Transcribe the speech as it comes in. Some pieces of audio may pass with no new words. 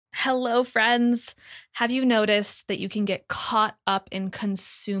Hello, friends. Have you noticed that you can get caught up in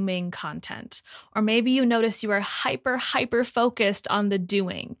consuming content? Or maybe you notice you are hyper focused on the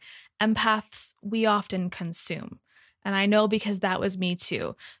doing. Empaths, we often consume. And I know because that was me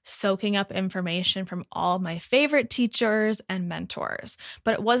too, soaking up information from all my favorite teachers and mentors.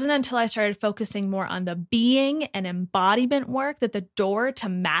 But it wasn't until I started focusing more on the being and embodiment work that the door to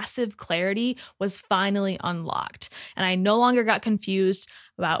massive clarity was finally unlocked. And I no longer got confused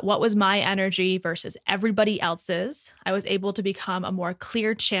about what was my energy versus everybody else's. I was able to become a more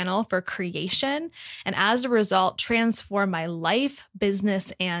clear channel for creation, and as a result, transform my life,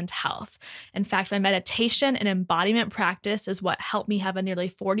 business, and health. In fact, my meditation and embodiment practice is what helped me have a nearly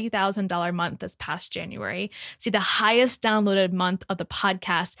 $40,000 month this past January, see the highest downloaded month of the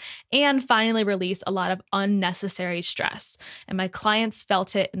podcast, and finally release a lot of unnecessary stress. And my clients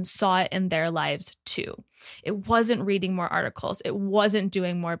felt it and saw it in their lives too. It wasn't reading more articles. It wasn't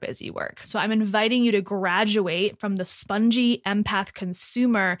doing more busy work. So I'm inviting you to graduate from the spongy empath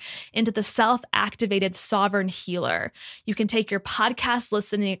consumer into the self-activated sovereign healer. You can take your podcast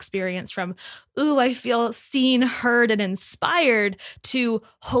listening experience from, ooh, I feel seen, heard, and inspired to,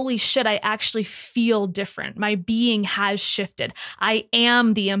 holy shit, I actually feel different. My being has shifted. I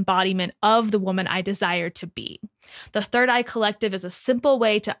am the embodiment of the woman I desire to be. The Third Eye Collective is a simple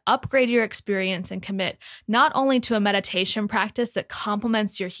way to upgrade your experience and commit not only to a meditation practice that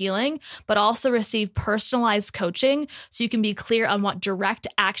complements your healing, but also receive personalized coaching so you can be clear on what direct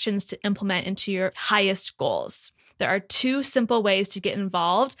actions to implement into your highest goals. There are 2 simple ways to get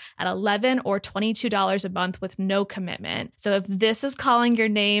involved at $11 or $22 a month with no commitment. So if this is calling your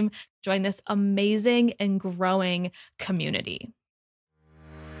name, join this amazing and growing community.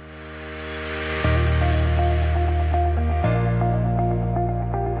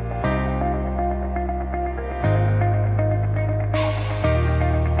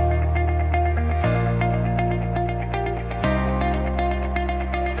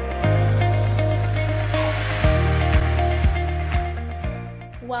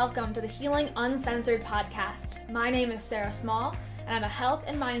 Welcome to the Healing Uncensored podcast. My name is Sarah Small, and I'm a health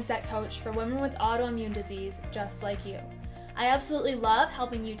and mindset coach for women with autoimmune disease just like you. I absolutely love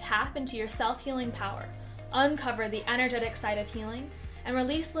helping you tap into your self-healing power, uncover the energetic side of healing, and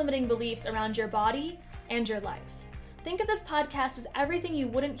release limiting beliefs around your body and your life. Think of this podcast as everything you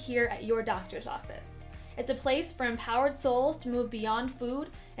wouldn't hear at your doctor's office. It's a place for empowered souls to move beyond food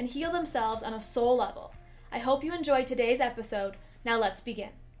and heal themselves on a soul level. I hope you enjoyed today's episode. Now let's begin.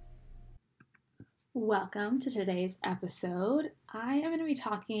 Welcome to today's episode. I am going to be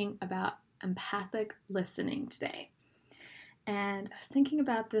talking about empathic listening today. And I was thinking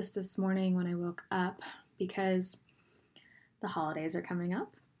about this morning when I woke up because the holidays are coming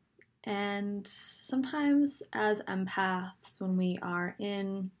up. And sometimes as empaths, when we are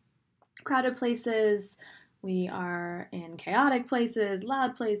in crowded places, we are in chaotic places,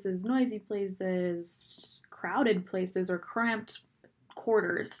 loud places, noisy places, crowded places, or cramped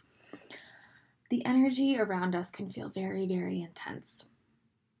quarters, the energy around us can feel very, very intense.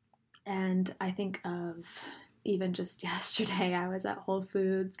 And I think of even just yesterday, I was at Whole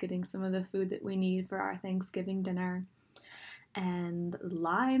Foods getting some of the food that we need for our Thanksgiving dinner. And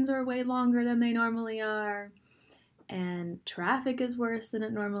lines are way longer than they normally are. And traffic is worse than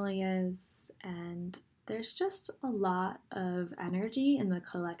it normally is. And there's just a lot of energy in the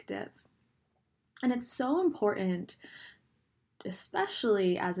collective. And it's so important,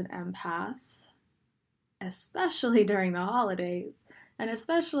 especially as an empath, especially during the holidays, and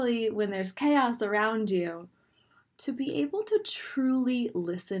especially when there's chaos around you, to be able to truly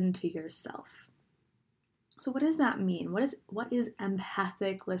listen to yourself. So what does that mean? What is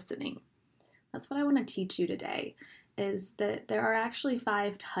empathic listening? That's what I want to teach you today, is that there are actually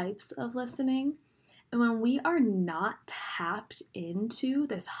 5 types of listening. And when we are not tapped into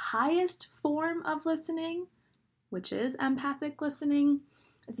this highest form of listening, which is empathic listening,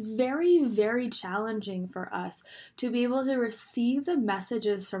 it's very, very challenging for us to be able to receive the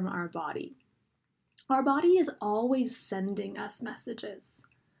messages from our body. Our body is always sending us messages.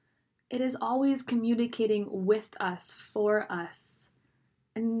 It is always communicating with us, for us,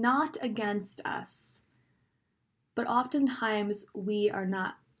 and not against us. But oftentimes we are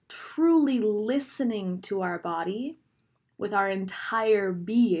not truly listening to our body with our entire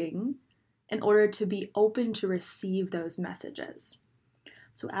being in order to be open to receive those messages.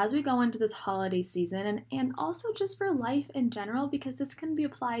 So as we go into this holiday season, and also just for life in general, because this can be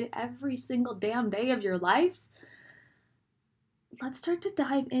applied every single damn day of your life, let's start to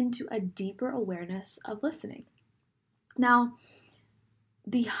dive into a deeper awareness of listening. Now,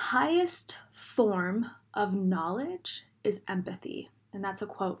 the highest form of knowledge is empathy. And that's a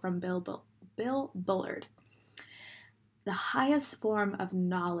quote from Bill Bullard. The highest form of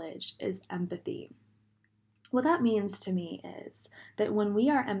knowledge is empathy. What that means to me is that when we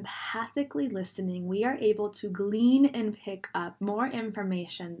are empathically listening, we are able to glean and pick up more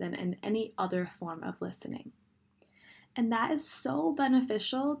information than in any other form of listening. And that is so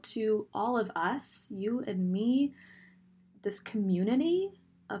beneficial to all of us, you and me, this community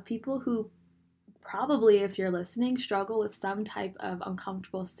of people who probably, if you're listening, struggle with some type of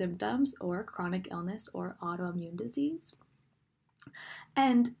uncomfortable symptoms or chronic illness or autoimmune disease.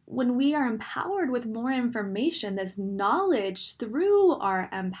 And when we are empowered with more information, this knowledge through our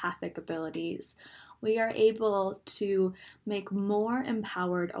empathic abilities, we are able to make more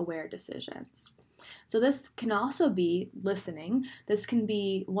empowered, aware decisions. So this can also be listening. This can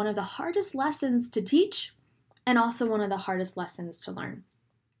be one of the hardest lessons to teach and also one of the hardest lessons to learn.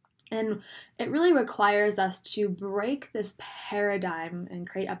 And it really requires us to break this paradigm and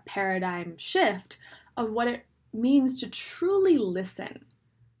create a paradigm shift of what it means to truly listen.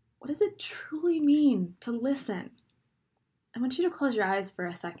 What does it truly mean to listen? I want you to close your eyes for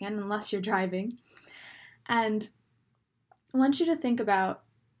a second, unless you're driving. And I want you to think about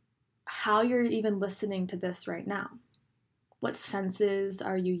how you're even listening to this right now. What senses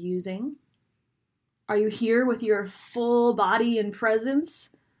are you using? Are you here with your full body and presence?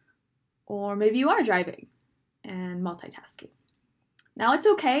 Or maybe you are driving and multitasking. Now, it's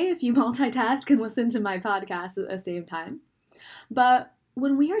okay if you multitask and listen to my podcast at the same time. But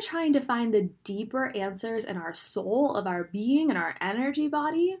when we are trying to find the deeper answers in our soul of our being and our energy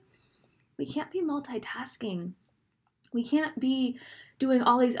body, we can't be multitasking. We can't be doing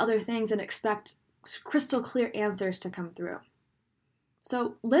all these other things and expect crystal clear answers to come through.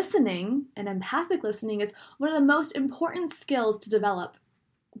 So listening and empathic listening is one of the most important skills to develop,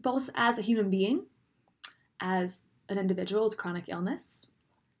 both as a human being, as an individual with chronic illness,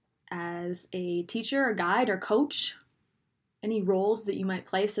 as a teacher or guide or coach, any roles that you might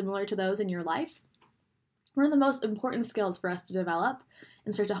play similar to those in your life. One of the most important skills for us to develop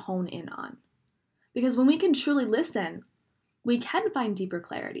and start to hone in on. Because when we can truly listen, we can find deeper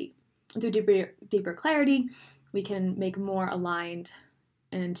clarity. And through deeper clarity, we can make more aligned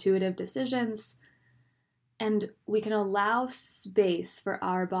and intuitive decisions, and we can allow space for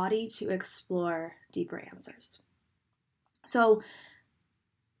our body to explore deeper answers. So,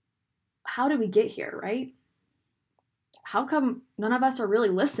 how did we get here, right? How come none of us are really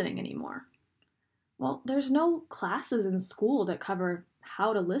listening anymore? Well, there's no classes in school that cover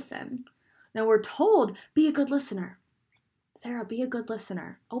how to listen. Now we're told, be a good listener. Sarah, be a good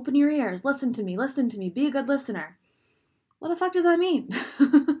listener. Open your ears, listen to me, be a good listener. What the fuck does that mean?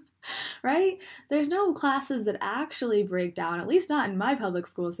 Right? There's no classes that actually break down, at least not in my public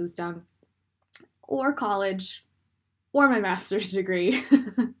school system, or college, or my master's degree.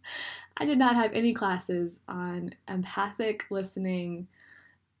 I did not have any classes on empathic listening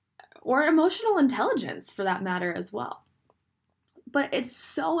or emotional intelligence for that matter as well. But it's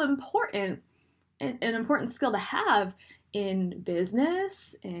so important, an important skill to have in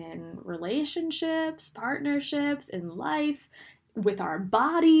business, in relationships, partnerships, in life, with our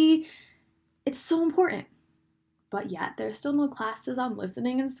body. It's so important. But yet there's still no classes on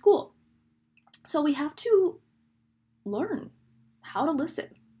listening in school. So we have to learn how to listen,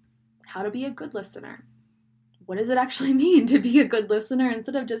 how to be a good listener. What does it actually mean to be a good listener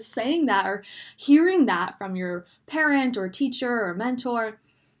instead of just saying that or hearing that from your parent or teacher or mentor?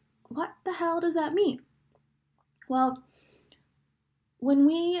 What the hell does that mean? Well, when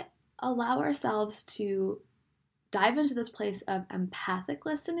we allow ourselves to dive into this place of empathic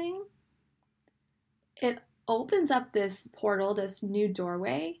listening, it opens up this portal, this new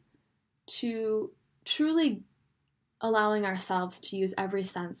doorway to truly allowing ourselves to use every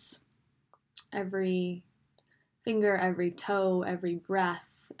sense, every finger, every toe, every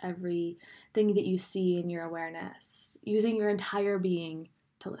breath, everything that you see in your awareness, using your entire being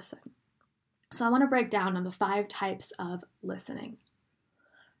to listen. So I want to break down on the 5 types of listening.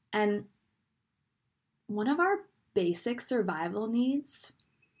 And one of our basic survival needs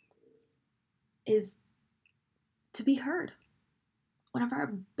is to be heard. One of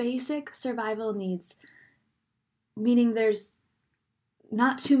our basic survival needs, meaning there's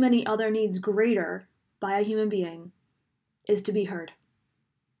not too many other needs greater by a human being, is to be heard.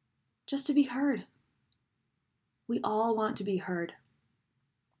 Just to be heard. We all want to be heard.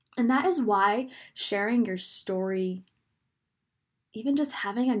 And that is why sharing your story, even just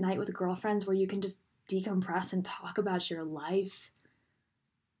having a night with girlfriends where you can just decompress and talk about your life,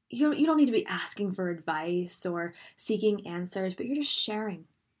 you don't need to be asking for advice or seeking answers, but you're just sharing.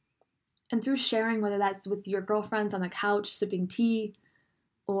 And through sharing, whether that's with your girlfriends on the couch sipping tea,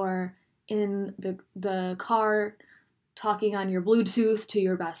 or in the car talking on your Bluetooth to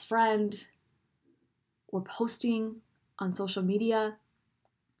your best friend, or posting on social media.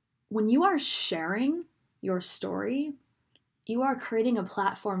 When you are sharing your story, you are creating a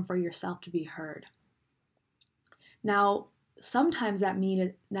platform for yourself to be heard. Now, sometimes that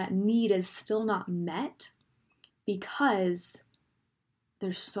need is still not met because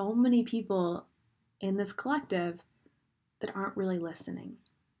there's so many people in this collective that aren't really listening.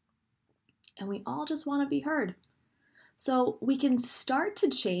 And we all just want to be heard. So we can start to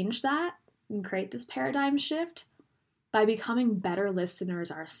change that and create this paradigm shift by becoming better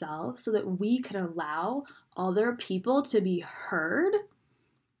listeners ourselves so that we can allow other people to be heard.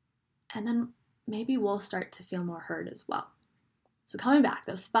 And then maybe we'll start to feel more heard as well. So coming back,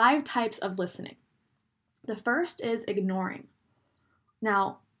 those 5 types of listening. The first is ignoring.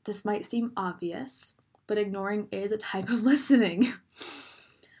 Now, this might seem obvious, but ignoring is a type of listening.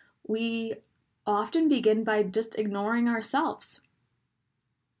 We often begin by just ignoring ourselves.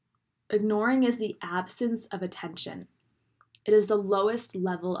 Ignoring is the absence of attention. It is the lowest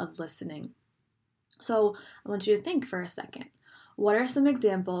level of listening. So I want you to think for a second. What are some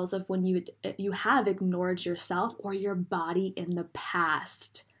examples of when you have ignored yourself or your body in the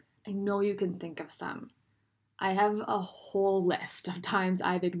past? I know you can think of some. I have a whole list of times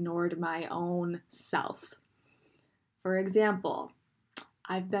I've ignored my own self. For example,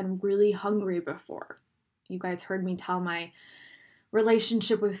 I've been really hungry before. You guys heard me tell my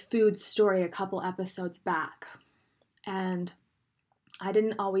relationship with food story a couple episodes back. And I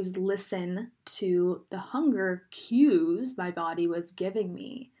didn't always listen to the hunger cues my body was giving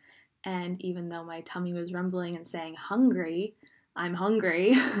me. And even though my tummy was rumbling and saying, hungry, I'm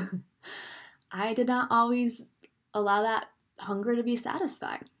hungry, I did not always allow that hunger to be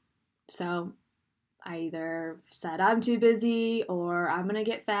satisfied. So I either said I'm too busy or I'm going to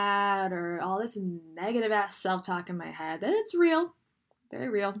get fat or all this negative ass self-talk in my head. That it's real, very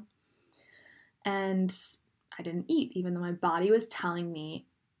real. And I didn't eat, even though my body was telling me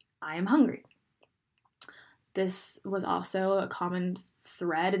I am hungry. This was also a common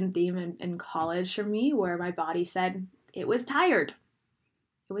thread and theme in college for me, where my body said it was tired.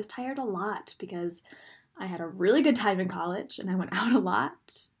 It was tired a lot because I had a really good time in college and I went out a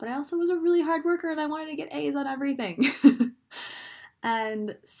lot, but I also was a really hard worker and I wanted to get A's on everything.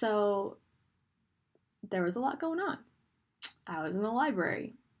 And so there was a lot going on. I was in the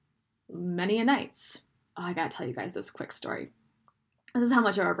library many a nights. Oh, I gotta tell you guys this quick story. This is how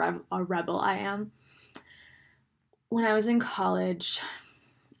much of a rebel I am. When I was in college,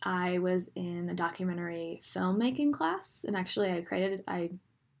 I was in a documentary filmmaking class, and actually I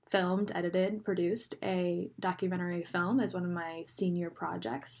filmed, edited, produced a documentary film as one of my senior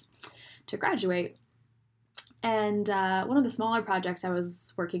projects to graduate. And one of the smaller projects I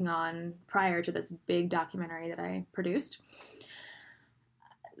was working on prior to this big documentary that I produced,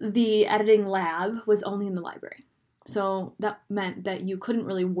 the editing lab was only in the library. So that meant that you couldn't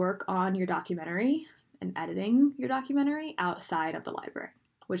really work on your documentary and editing your documentary outside of the library,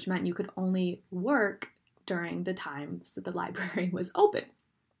 which meant you could only work during the times that the library was open.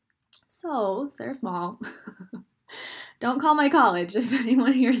 So, Sarah Small, don't call my college if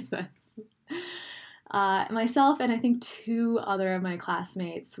anyone hears this. Myself and I think 2 other of my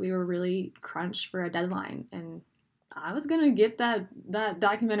classmates, we were really crunched for a deadline, and I was going to get that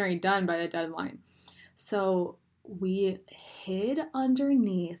documentary done by the deadline. So we hid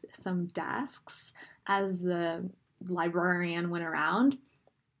underneath some desks as the librarian went around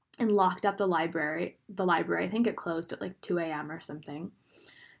and locked up the library. I think it closed at like 2 a.m. or something.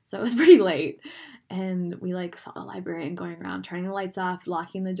 So it was pretty late. And we saw the librarian going around, turning the lights off,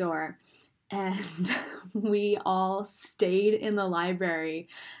 locking the door. And we all stayed in the library,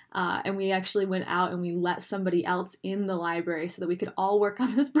 and we actually went out and we let somebody else in the library so that we could all work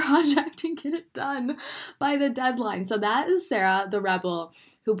on this project and get it done by the deadline. So that is Sarah, the rebel,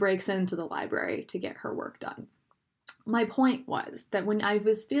 who breaks into the library to get her work done. My point was that when I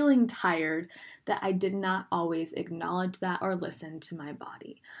was feeling tired, that I did not always acknowledge that or listen to my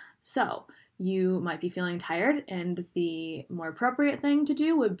body. So you might be feeling tired, and the more appropriate thing to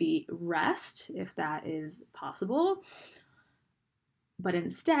do would be rest, if that is possible. But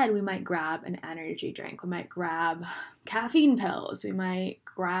instead, we might grab an energy drink. We might grab caffeine pills. We might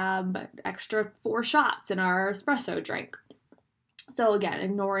grab extra 4 shots in our espresso drink. So again,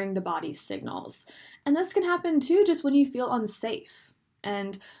 ignoring the body's signals. And this can happen too just when you feel unsafe.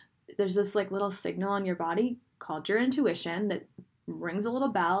 And there's this little signal in your body called your intuition that rings a little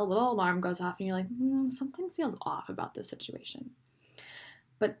bell, a little alarm goes off, and you're like, something feels off about this situation.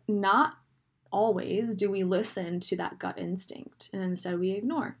 But not always do we listen to that gut instinct, and instead we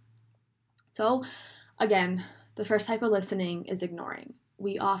ignore. So again, the first type of listening is ignoring.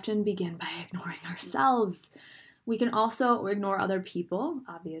 We often begin by ignoring ourselves. We can also ignore other people,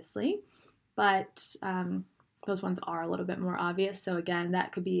 obviously, but those ones are a little bit more obvious. So again,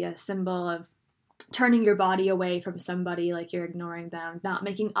 that could be a symbol of turning your body away from somebody, like you're ignoring them, not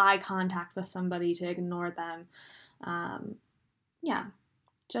making eye contact with somebody to ignore them.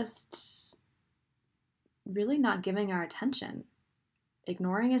 Just really not giving our attention.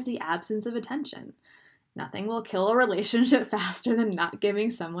 Ignoring is the absence of attention. Nothing will kill a relationship faster than not giving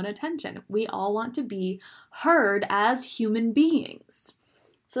someone attention. We all want to be heard as human beings.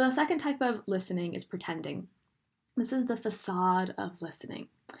 So the second type of listening is pretending. This is the facade of listening.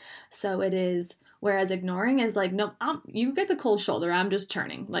 So it is, whereas ignoring is like, no, you get the cold shoulder, I'm just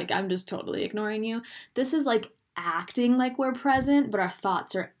turning. Like, I'm just totally ignoring you. This is like acting like we're present, but our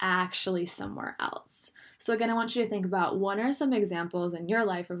thoughts are actually somewhere else. So again, I want you to think about, what are some examples in your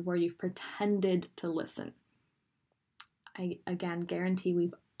life of where you've pretended to listen? I, again, guarantee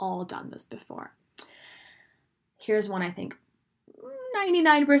we've all done this before. Here's one I think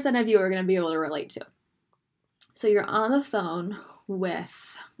 99% of you are going to be able to relate to. So you're on the phone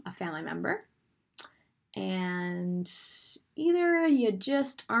with a family member, and either you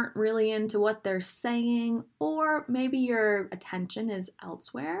just aren't really into what they're saying, or maybe your attention is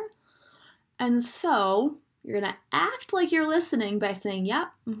elsewhere. And so you're going to act like you're listening by saying, yeah,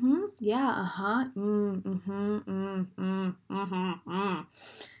 yeah,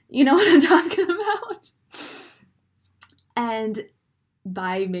 You know what I'm talking about? And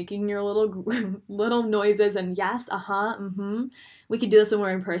by making your little noises and yes, We could do this when we're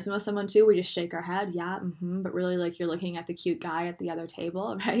in person with someone too. We just shake our head, yeah, but really like you're looking at the cute guy at the other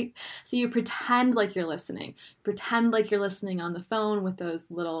table, right? So you pretend like you're listening. Pretend like you're listening on the phone with those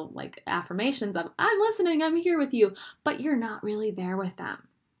little like affirmations of, I'm listening, I'm here with you, but you're not really there with them.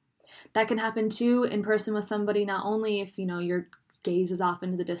 That can happen too in person with somebody, not only if, your gaze is off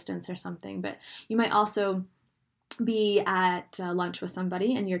into the distance or something, but you might also be at lunch with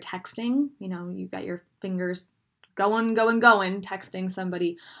somebody and you're texting, you've got your fingers going, texting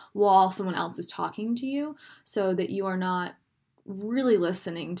somebody while someone else is talking to you, so that you are not really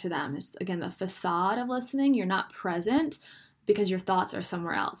listening to them. It's, again, the facade of listening. You're not present because your thoughts are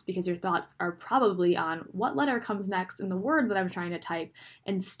somewhere else, because your thoughts are probably on what letter comes next in the word that I'm trying to type,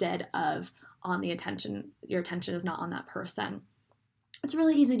 instead of on the attention. Your attention is not on that person. It's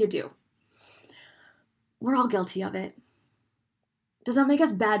really easy to do. We're all guilty of it. Does that make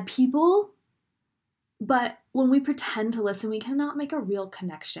us bad people? But when we pretend to listen, we cannot make a real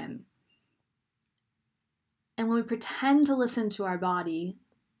connection. And when we pretend to listen to our body,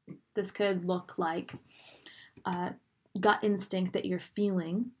 this could look like a gut instinct that you're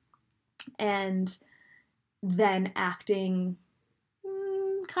feeling, and then acting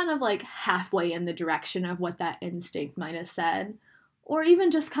kind of like halfway in the direction of what that instinct might have said. Or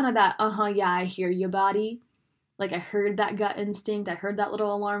even just kind of that, yeah, I hear you body. Like I heard that gut instinct, I heard that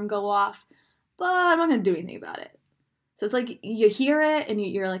little alarm go off, but I'm not going to do anything about it. So it's like you hear it and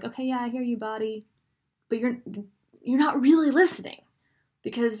you're like, okay, yeah, I hear you body. But you're not really listening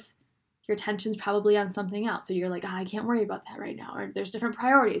because your attention's probably on something else. So you're like, I can't worry about that right now. Or there's different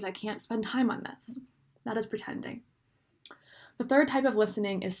priorities. I can't spend time on this. That is pretending. The third type of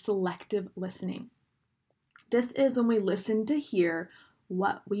listening is selective listening. This is when we listen to hear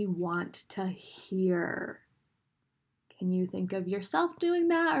what we want to hear. Can you think of yourself doing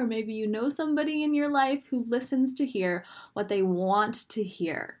that? Or maybe you know somebody in your life who listens to hear what they want to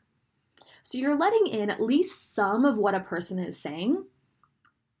hear. So you're letting in at least some of what a person is saying,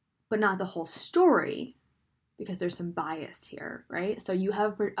 but not the whole story, because there's some bias here, right? So you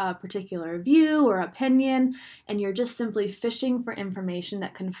have a particular view or opinion, and you're just simply fishing for information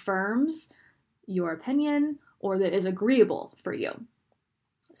that confirms your opinion or that is agreeable for you.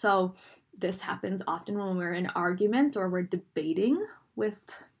 So this happens often when we're in arguments or we're debating with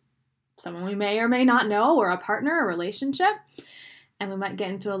someone we may or may not know, or a partner, a relationship, and we might get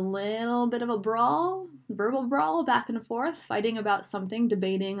into a little bit of a brawl, verbal brawl, back and forth, fighting about something,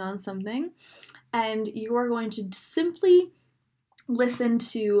 debating on something, and you are going to simply listen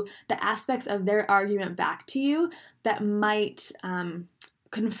to the aspects of their argument back to you that might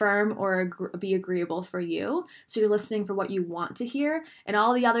confirm or be agreeable for you. So you're listening for what you want to hear, and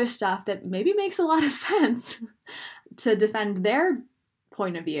all the other stuff that maybe makes a lot of sense to defend their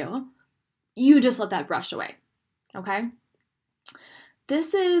point of view, you just let that brush away, okay?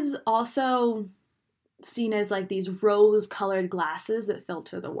 This is also seen as like these rose-colored glasses that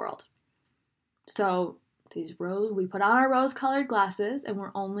filter the world. So We put on our rose-colored glasses and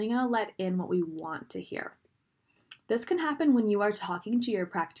we're only going to let in what we want to hear. This can happen when you are talking to your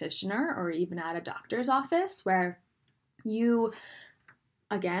practitioner or even at a doctor's office where you,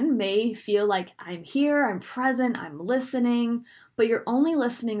 again, may feel like I'm here, I'm present, I'm listening, but you're only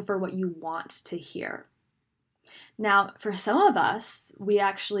listening for what you want to hear. Now, for some of us, we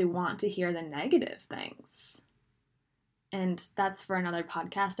actually want to hear the negative things. And that's for another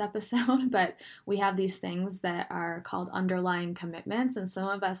podcast episode, but we have these things that are called underlying commitments, and some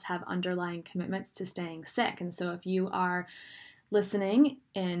of us have underlying commitments to staying sick. And so if you are listening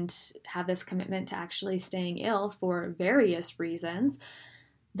and have this commitment to actually staying ill for various reasons,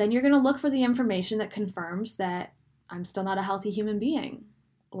 then you're going to look for the information that confirms that I'm still not a healthy human being,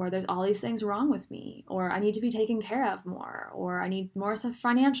 or there's all these things wrong with me, or I need to be taken care of more, or I need more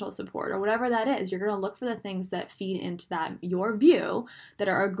financial support, or whatever that is. You're going to look for the things that feed into that, your view, that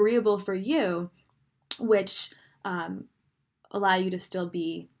are agreeable for you, which allow you to still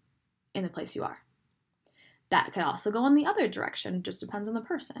be in the place you are. That could also go in the other direction. It just depends on the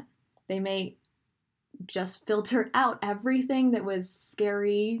person. They may just filter out everything that was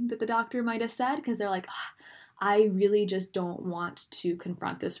scary that the doctor might have said because they're like, I really just don't want to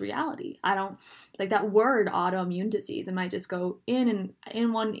confront this reality. I don't like that word autoimmune disease. It might just go in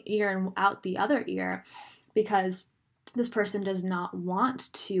one ear and out the other ear because this person does not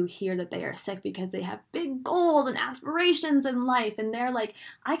want to hear that they are sick because they have big goals and aspirations in life. And they're like,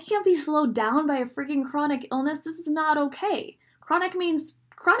 I can't be slowed down by a freaking chronic illness. This is not okay. Chronic means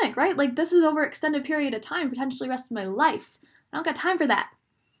chronic, right? Like this is over extended period of time, potentially rest of my life. I don't got time for that.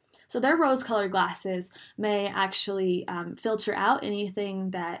 So their rose-colored glasses may actually filter out anything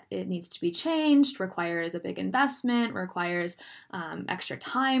that it needs to be changed, requires a big investment, requires extra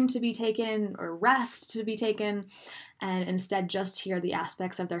time to be taken or rest to be taken, and instead just hear the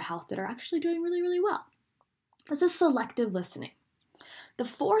aspects of their health that are actually doing really, really well. This is selective listening. The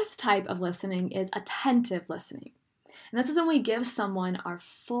fourth type of listening is attentive listening. And this is when we give someone our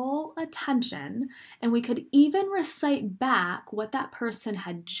full attention and we could even recite back what that person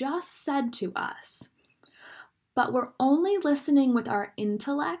had just said to us. But we're only listening with our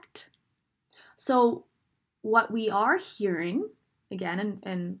intellect. So what we are hearing, again,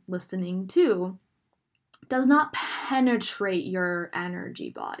 and listening to, does not penetrate your energy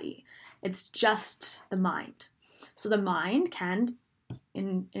body. It's just the mind. So the mind can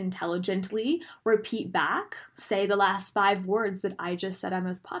intelligently repeat back, say the last 5 words that I just said on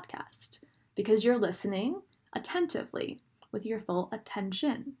this podcast, because you're listening attentively with your full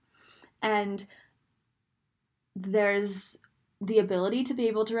attention. And there's the ability to be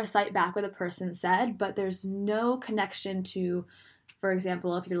able to recite back what a person said, but there's no connection to, for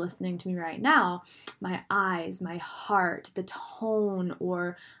example, if you're listening to me right now, my eyes, my heart, the tone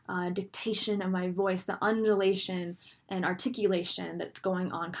or dictation of my voice, the undulation and articulation that's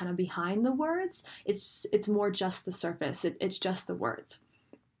going on kind of behind the words, it's more just the surface. It's just the words.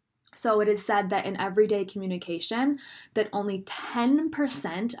 So it is said that in everyday communication, that only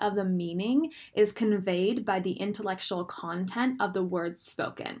 10% of the meaning is conveyed by the intellectual content of the words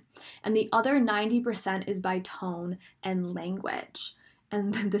spoken. And the other 90% is by tone and language.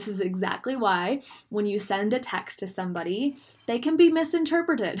 And this is exactly why when you send a text to somebody, they can be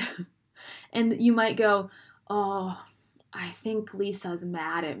misinterpreted. And you might go, oh, I think Lisa's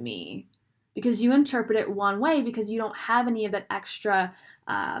mad at me. Because you interpret it one way because you don't have any of that extra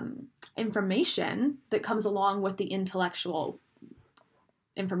information that comes along with the intellectual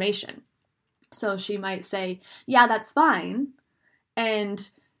information. So she might say, yeah, that's fine. And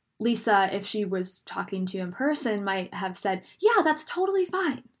Lisa, if she was talking to you in person, might have said, yeah, that's totally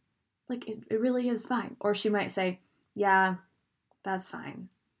fine. Like, it really is fine. Or she might say, yeah, that's fine.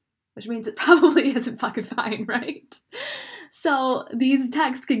 Which means it probably isn't fucking fine, right? So these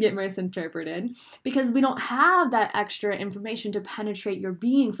texts can get misinterpreted because we don't have that extra information to penetrate your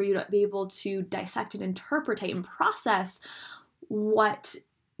being for you to be able to dissect and interpret and process what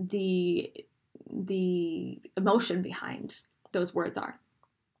the emotion behind those words are.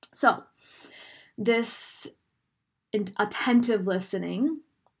 So this attentive listening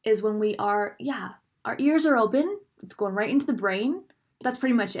is when we are, our ears are open, it's going right into the brain, but that's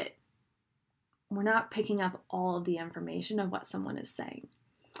pretty much it. We're not picking up all of the information of what someone is saying.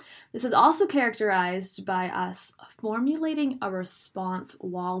 This is also characterized by us formulating a response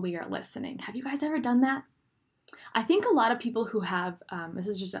while we are listening. Have you guys ever done that? I think a lot of people who have, this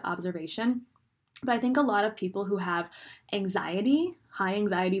is just an observation, but I think a lot of people who have anxiety, high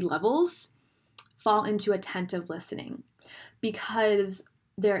anxiety levels, fall into attentive listening because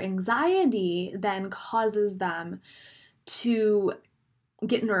their anxiety then causes them to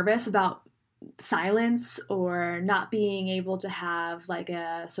get nervous about silence or not being able to have like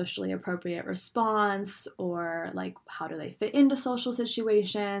a socially appropriate response, or like how do they fit into social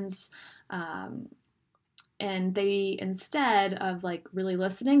situations. And they, instead of like really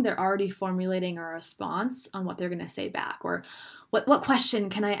listening, they're already formulating a response on what they're going to say back, or what question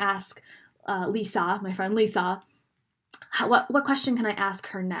can I ask Lisa, my friend Lisa? What question can I ask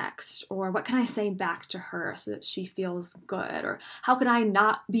her next? Or what can I say back to her so that she feels good? Or how can I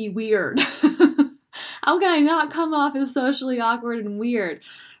not be weird? How can I not come off as socially awkward and weird?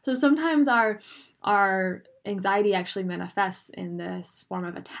 So sometimes our anxiety actually manifests in this form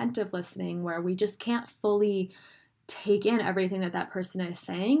of attentive listening, where we just can't fully take in everything that person is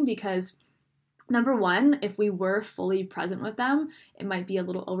saying, because number one, if we were fully present with them, it might be a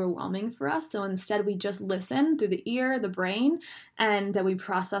little overwhelming for us. So instead, we just listen through the ear, the brain, and we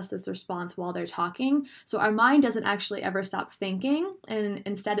process this response while they're talking. So our mind doesn't actually ever stop thinking, and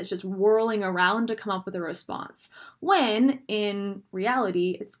instead it's just whirling around to come up with a response. When in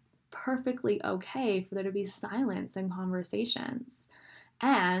reality, it's perfectly okay for there to be silence in conversations.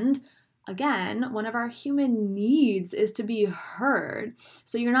 And again, one of our human needs is to be heard.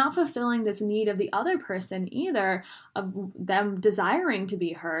 So you're not fulfilling this need of the other person either, of them desiring to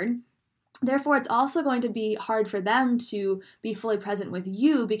be heard. Therefore, it's also going to be hard for them to be fully present with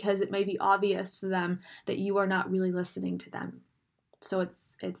you, because it may be obvious to them that you are not really listening to them. So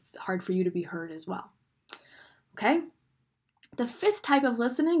it's hard for you to be heard as well. Okay? The fifth type of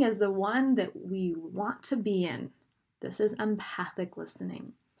listening is the one that we want to be in. This is empathic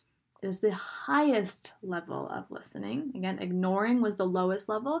listening. Is the highest level of listening. Again, ignoring was the lowest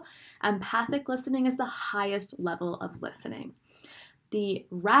level. Empathic listening is the highest level of listening. The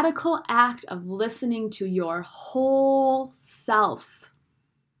radical act of listening to your whole self.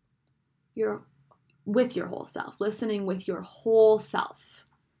 With your whole self. Listening with your whole self.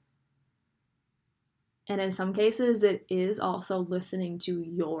 And in some cases, it is also listening to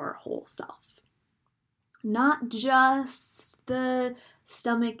your whole self. Not just the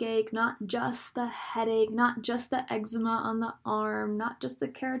stomach ache, not just the headache, not just the eczema on the arm, not just the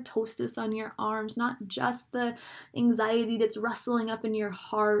keratosis on your arms, not just the anxiety that's rustling up in your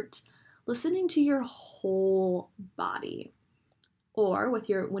heart. Listening to your whole body. Or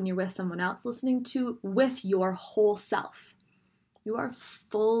when you're with someone else, listening to with your whole self. You are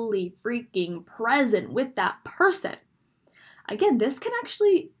fully freaking present with that person. Again, this can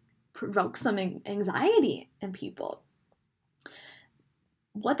actually provoke some anxiety in people.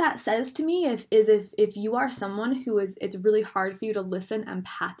 What that says to me is if you are someone who it's really hard for you to listen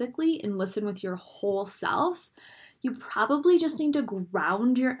empathically and listen with your whole self, you probably just need to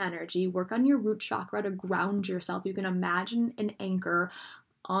ground your energy, work on your root chakra to ground yourself. You can imagine an anchor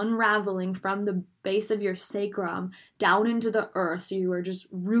unraveling from the base of your sacrum down into the earth. So you are just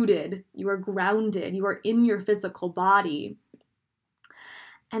rooted, you are grounded, you are in your physical body.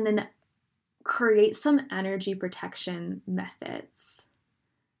 And then create some energy protection methods.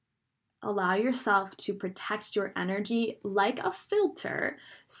 Allow yourself to protect your energy like a filter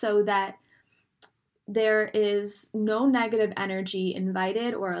so that there is no negative energy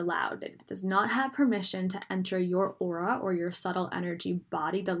invited or allowed. It does not have permission to enter your aura or your subtle energy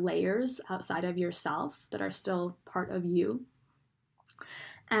body, the layers outside of yourself that are still part of you.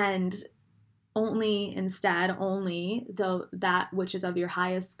 And only that which is of your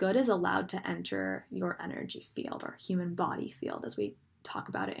highest good is allowed to enter your energy field or human body field, as we talk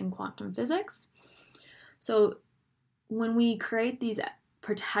about it in quantum physics. So when we create these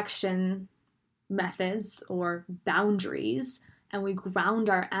protection methods or boundaries and we ground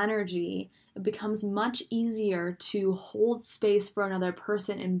our energy, it becomes much easier to hold space for another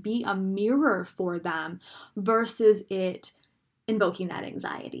person and be a mirror for them versus it invoking that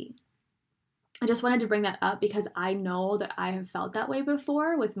anxiety. I just wanted to bring that up because I know that I have felt that way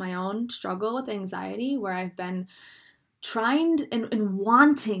before with my own struggle with anxiety, where I've been trying and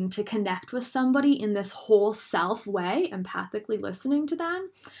wanting to connect with somebody in this whole self way, empathically listening to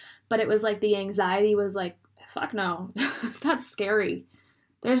them. But it was like the anxiety was like, fuck no, that's scary.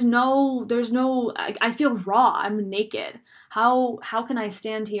 I feel raw, I'm naked. How can I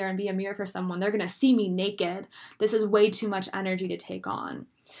stand here and be a mirror for someone? They're gonna see me naked. This is way too much energy to take on.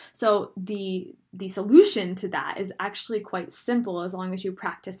 So the solution to that is actually quite simple as long as you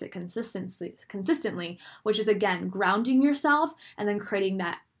practice it consistently, which is, again, grounding yourself and then creating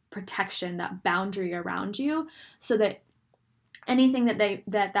that protection, that boundary around you so that anything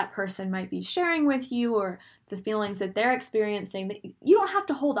that person might be sharing with you or the feelings that they're experiencing, that you don't have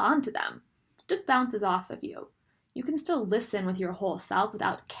to hold on to them. It just bounces off of you. You can still listen with your whole self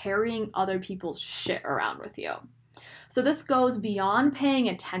without carrying other people's shit around with you. So this goes beyond paying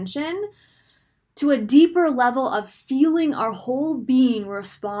attention to a deeper level of feeling our whole being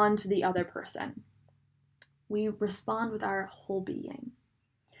respond to the other person. We respond with our whole being.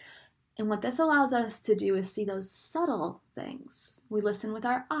 And what this allows us to do is see those subtle things. We listen with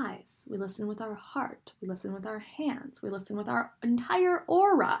our eyes. We listen with our heart. We listen with our hands. We listen with our entire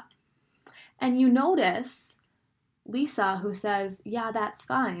aura. And you notice Lisa, who says, yeah, that's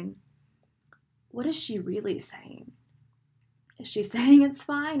fine. What is she really saying? Is she saying it's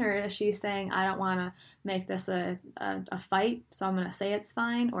fine, or is she saying, I don't want to make this a fight, so I'm going to say it's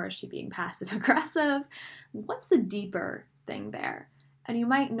fine? Or is she being passive aggressive? What's the deeper thing there? And you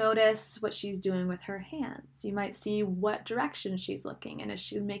might notice what she's doing with her hands. You might see what direction she's looking, and is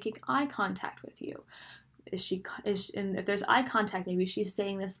she making eye contact with you? And if there's eye contact, maybe she's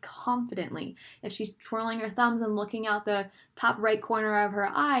saying this confidently. If she's twirling her thumbs and looking out the top right corner of her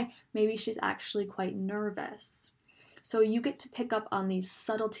eye, maybe she's actually quite nervous. So you get to pick up on these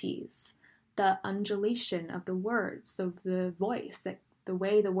subtleties, the undulation of the words, the voice, the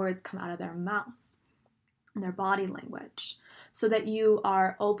way the words come out of their mouth, and their body language, so that you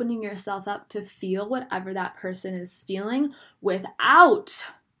are opening yourself up to feel whatever that person is feeling without,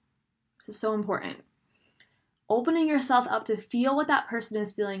 this is so important, opening yourself up to feel what that person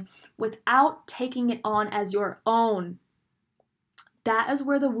is feeling without taking it on as your own. That is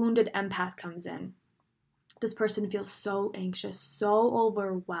where the wounded empath comes in. This person feels so anxious, so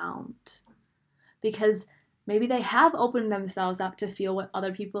overwhelmed, because maybe they have opened themselves up to feel what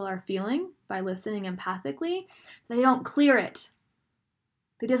other people are feeling by listening empathically. They don't clear it.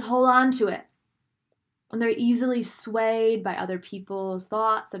 They just hold on to it. And they're easily swayed by other people's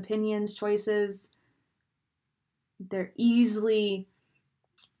thoughts, opinions, choices. They're easily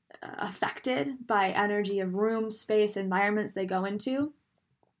affected by energy of room, space, environments they go into.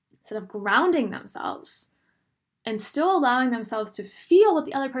 Instead of grounding themselves and still allowing themselves to feel what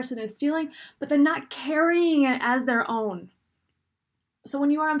the other person is feeling, but then not carrying it as their own. So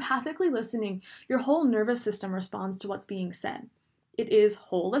when you are empathically listening, your whole nervous system responds to what's being said. It is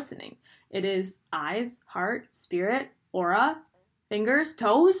whole listening. It is eyes, heart, spirit, aura, fingers,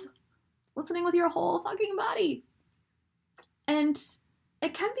 toes, listening with your whole fucking body. And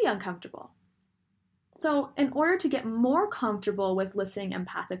it can be uncomfortable. So in order to get more comfortable with listening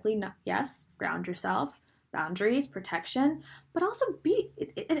empathically, yes, ground yourself, boundaries, protection, but also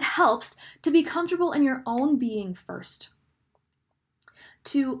it helps to be comfortable in your own being first.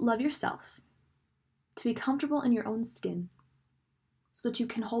 To love yourself, to be comfortable in your own skin, so that you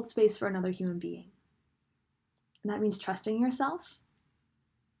can hold space for another human being. And that means trusting yourself,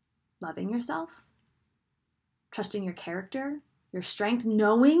 loving yourself, trusting your character, your strength,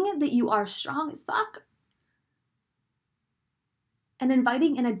 knowing that you are strong as fuck, and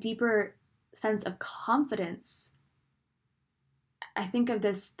inviting in a deeper sense of confidence. I think of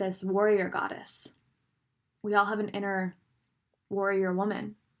this warrior goddess. We all have an inner warrior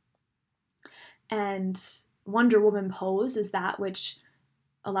woman. And Wonder Woman pose is that which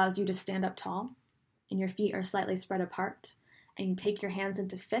allows you to stand up tall, and your feet are slightly spread apart, and you take your hands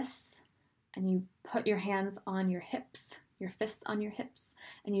into fists, and you put your hands on your hips, your fists on your hips,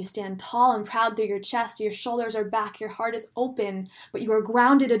 and you stand tall and proud through your chest. Your shoulders are back, your heart is open, but you are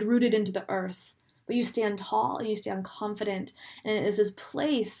grounded and rooted into the earth. But you stand tall and you stand confident, and it is this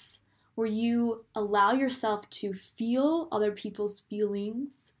place where you allow yourself to feel other people's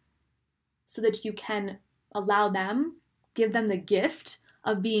feelings so that you can allow them, give them the gift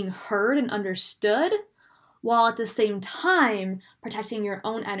of being heard and understood, while at the same time protecting your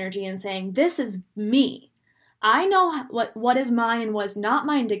own energy and saying, this is me. I know what is mine and what is not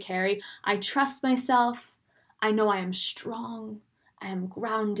mine to carry. I trust myself. I know I am strong. I am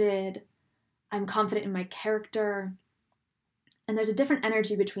grounded. I'm confident in my character. And there's a different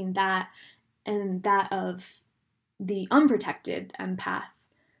energy between that and that of the unprotected empath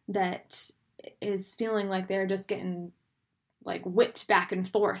that is feeling like they're just getting like whipped back and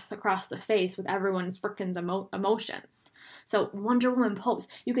forth across the face with everyone's frickin' emotions. So Wonder Woman pose,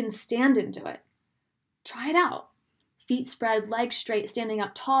 you can stand into it. Try it out. Feet spread, legs straight, standing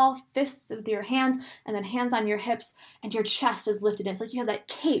up tall, fists with your hands, and then hands on your hips, and your chest is lifted. It's like you have that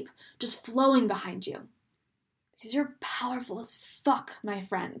cape just flowing behind you. Because you're powerful as fuck, my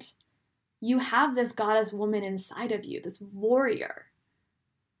friend. You have this goddess woman inside of you, this warrior.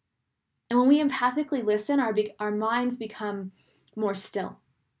 And when we empathically listen, our minds become more still.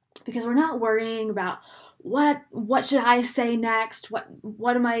 Because we're not worrying about what should I say next?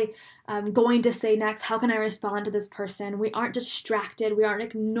 What am I going to say next? How can I respond to this person? We aren't distracted. We aren't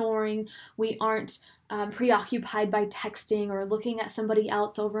ignoring. We aren't preoccupied by texting or looking at somebody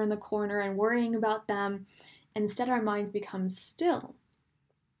else over in the corner and worrying about them. Instead, our minds become still.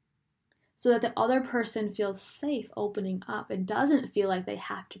 so that the other person feels safe opening up and doesn't feel like they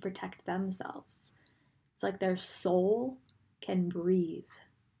have to protect themselves. It's like their soul can breathe.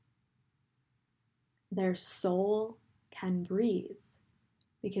 Their soul can breathe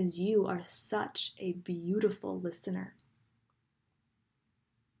because you are such a beautiful listener.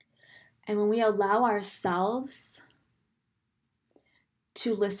 And when we allow ourselves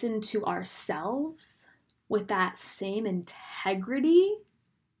to listen to ourselves with that same integrity,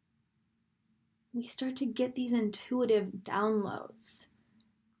 we start to get these intuitive downloads,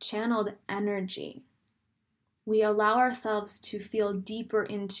 channeled energy. We allow ourselves to feel deeper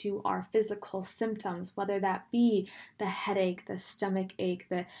into our physical symptoms, whether that be the headache, the stomach ache,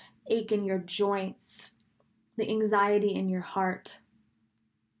 the ache in your joints, the anxiety in your heart,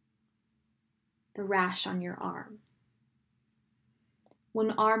 the rash on your arm.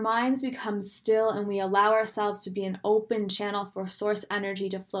 When our minds become still and we allow ourselves to be an open channel for source energy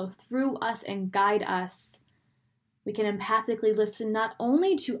to flow through us and guide us, we can empathically listen not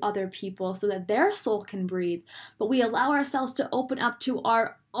only to other people so that their soul can breathe, but we allow ourselves to open up to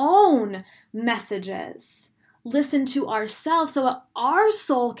our own messages. Listen to ourselves so that our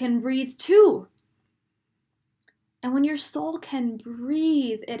soul can breathe too. And when your soul can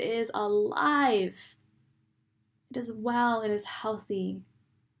breathe, it is alive. It is well, it is healthy.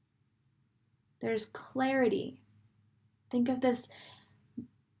 There's clarity. Think of this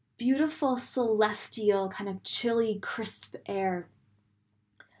beautiful celestial kind of chilly, crisp air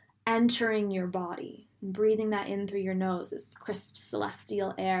entering your body, and breathing that in through your nose, this crisp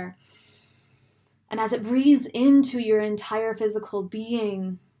celestial air. And as it breathes into your entire physical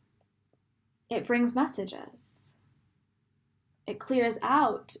being, it brings messages. It clears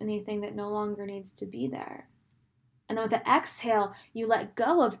out anything that no longer needs to be there. And then with the exhale, you let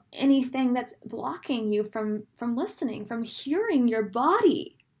go of anything that's blocking you from listening, from hearing your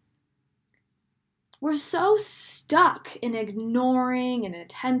body. We're so stuck in ignoring and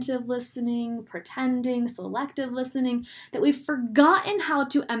attentive listening, pretending, selective listening, that we've forgotten how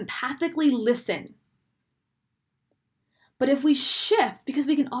to empathically listen. But if we shift, because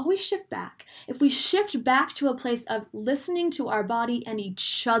we can always shift back, if we shift back to a place of listening to our body and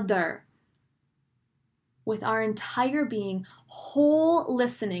each other, with our entire being, whole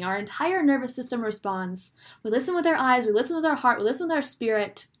listening, our entire nervous system responds. We listen with our eyes, we listen with our heart, we listen with our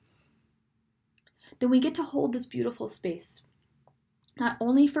spirit. Then we get to hold this beautiful space, not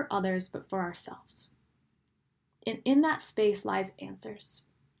only for others, but for ourselves. And in that space lies answers.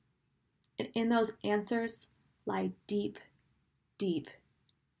 And in those answers lie deep, deep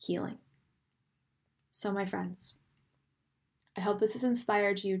healing. So my friends, I hope this has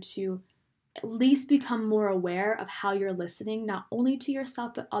inspired you to at least become more aware of how you're listening, not only to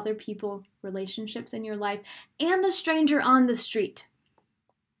yourself, but other people, relationships in your life, and the stranger on the street.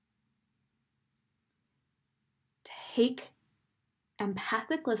 Take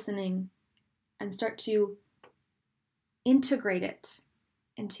empathic listening and start to integrate it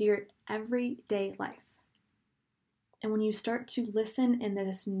into your everyday life. And when you start to listen in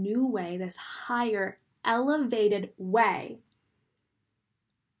this new way, this higher, elevated way,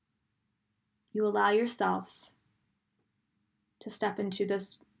 you allow yourself to step into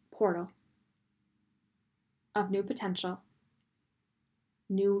this portal of new potential,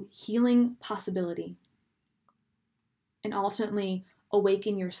 new healing possibility, and ultimately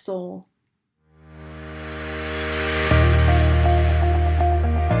awaken your soul.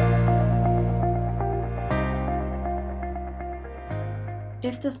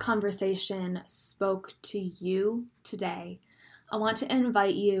 If this conversation spoke to you today, I want to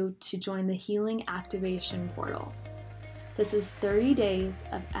invite you to join the Healing Activation Portal. This is 30 days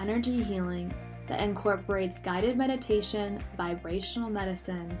of energy healing that incorporates guided meditation, vibrational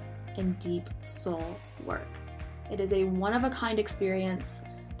medicine, and deep soul work. It is a one-of-a-kind experience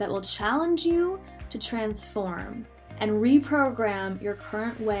that will challenge you to transform and reprogram your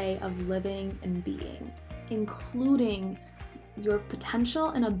current way of living and being, including your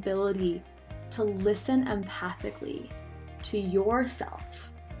potential and ability to listen empathically to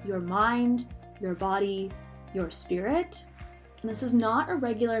yourself, your mind, your body, your spirit. And this is not a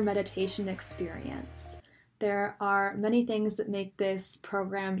regular meditation experience. There are many things that make this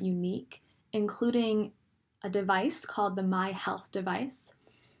program unique, including a device called the My Health device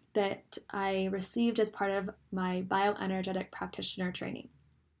that I received as part of my bioenergetic practitioner training.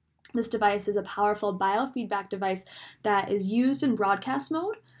 This device is a powerful biofeedback device that is used in broadcast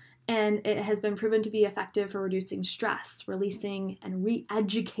mode, and it has been proven to be effective for reducing stress, releasing and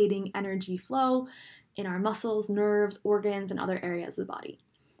re-educating energy flow in our muscles, nerves, organs, and other areas of the body.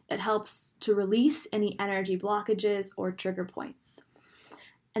 It helps to release any energy blockages or trigger points.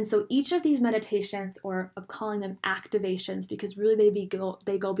 And so each of these meditations, or I'm calling them activations because really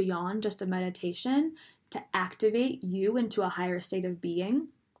they go beyond just a meditation to activate you into a higher state of being.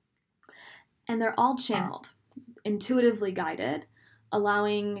 And they're all channeled, intuitively guided,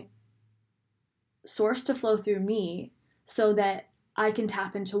 allowing source to flow through me so that I can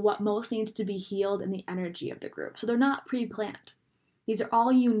tap into what most needs to be healed in the energy of the group. So they're not pre-planned. These are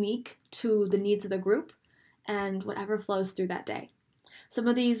all unique to the needs of the group and whatever flows through that day. Some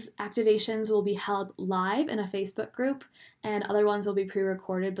of these activations will be held live in a Facebook group, and other ones will be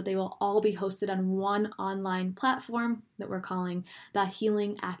pre-recorded, but they will all be hosted on one online platform that we're calling the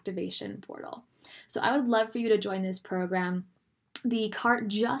Healing Activation Portal. So I would love for you to join this program. The cart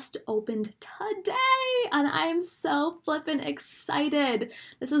just opened today, and I'm so flippin' excited.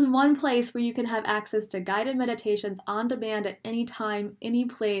 This is one place where you can have access to guided meditations on demand at any time, any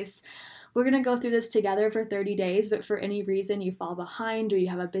place. We're going to go through this together for 30 days, but for any reason you fall behind or you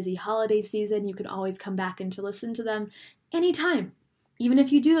have a busy holiday season, you can always come back and to listen to them anytime. Even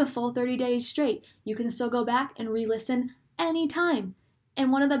if you do the full 30 days straight, you can still go back and re-listen anytime.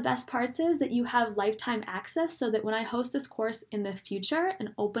 And one of the best parts is that you have lifetime access so that when I host this course in the future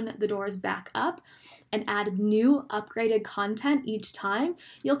and open the doors back up and add new upgraded content each time,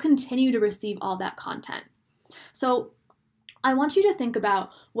 you'll continue to receive all that content. So I want you to think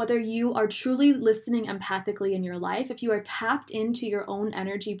about whether you are truly listening empathically in your life, if you are tapped into your own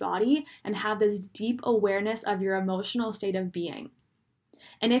energy body and have this deep awareness of your emotional state of being.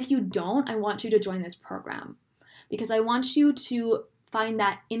 And if you don't, I want you to join this program because I want you to find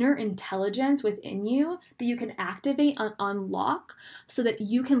that inner intelligence within you that you can activate and unlock so that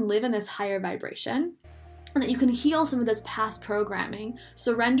you can live in this higher vibration and that you can heal some of this past programming,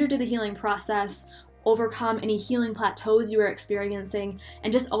 surrender to the healing process, overcome any healing plateaus you are experiencing,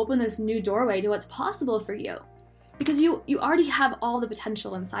 and just open this new doorway to what's possible for you. Because you already have all the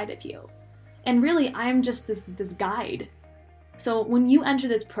potential inside of you. And really, I'm just this guide. So when you enter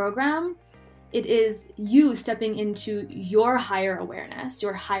this program, it is you stepping into your higher awareness,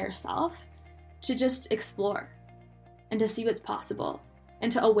 your higher self, to just explore and to see what's possible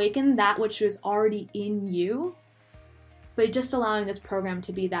and to awaken that which was already in you, but just allowing this program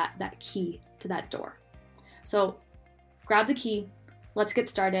to be that key to that door. So grab the key, let's get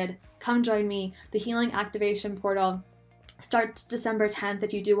started. Come join me. The Healing Activation Portal starts December 10th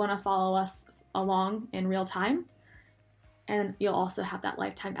if you do want to follow us along in real time. And you'll also have that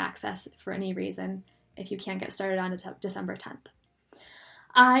lifetime access for any reason if you can't get started on December 10th.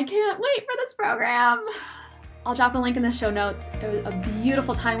 I can't wait for this program. I'll drop a link in the show notes. It was a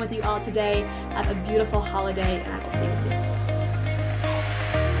beautiful time with you all today. Have a beautiful holiday, and I will see you soon.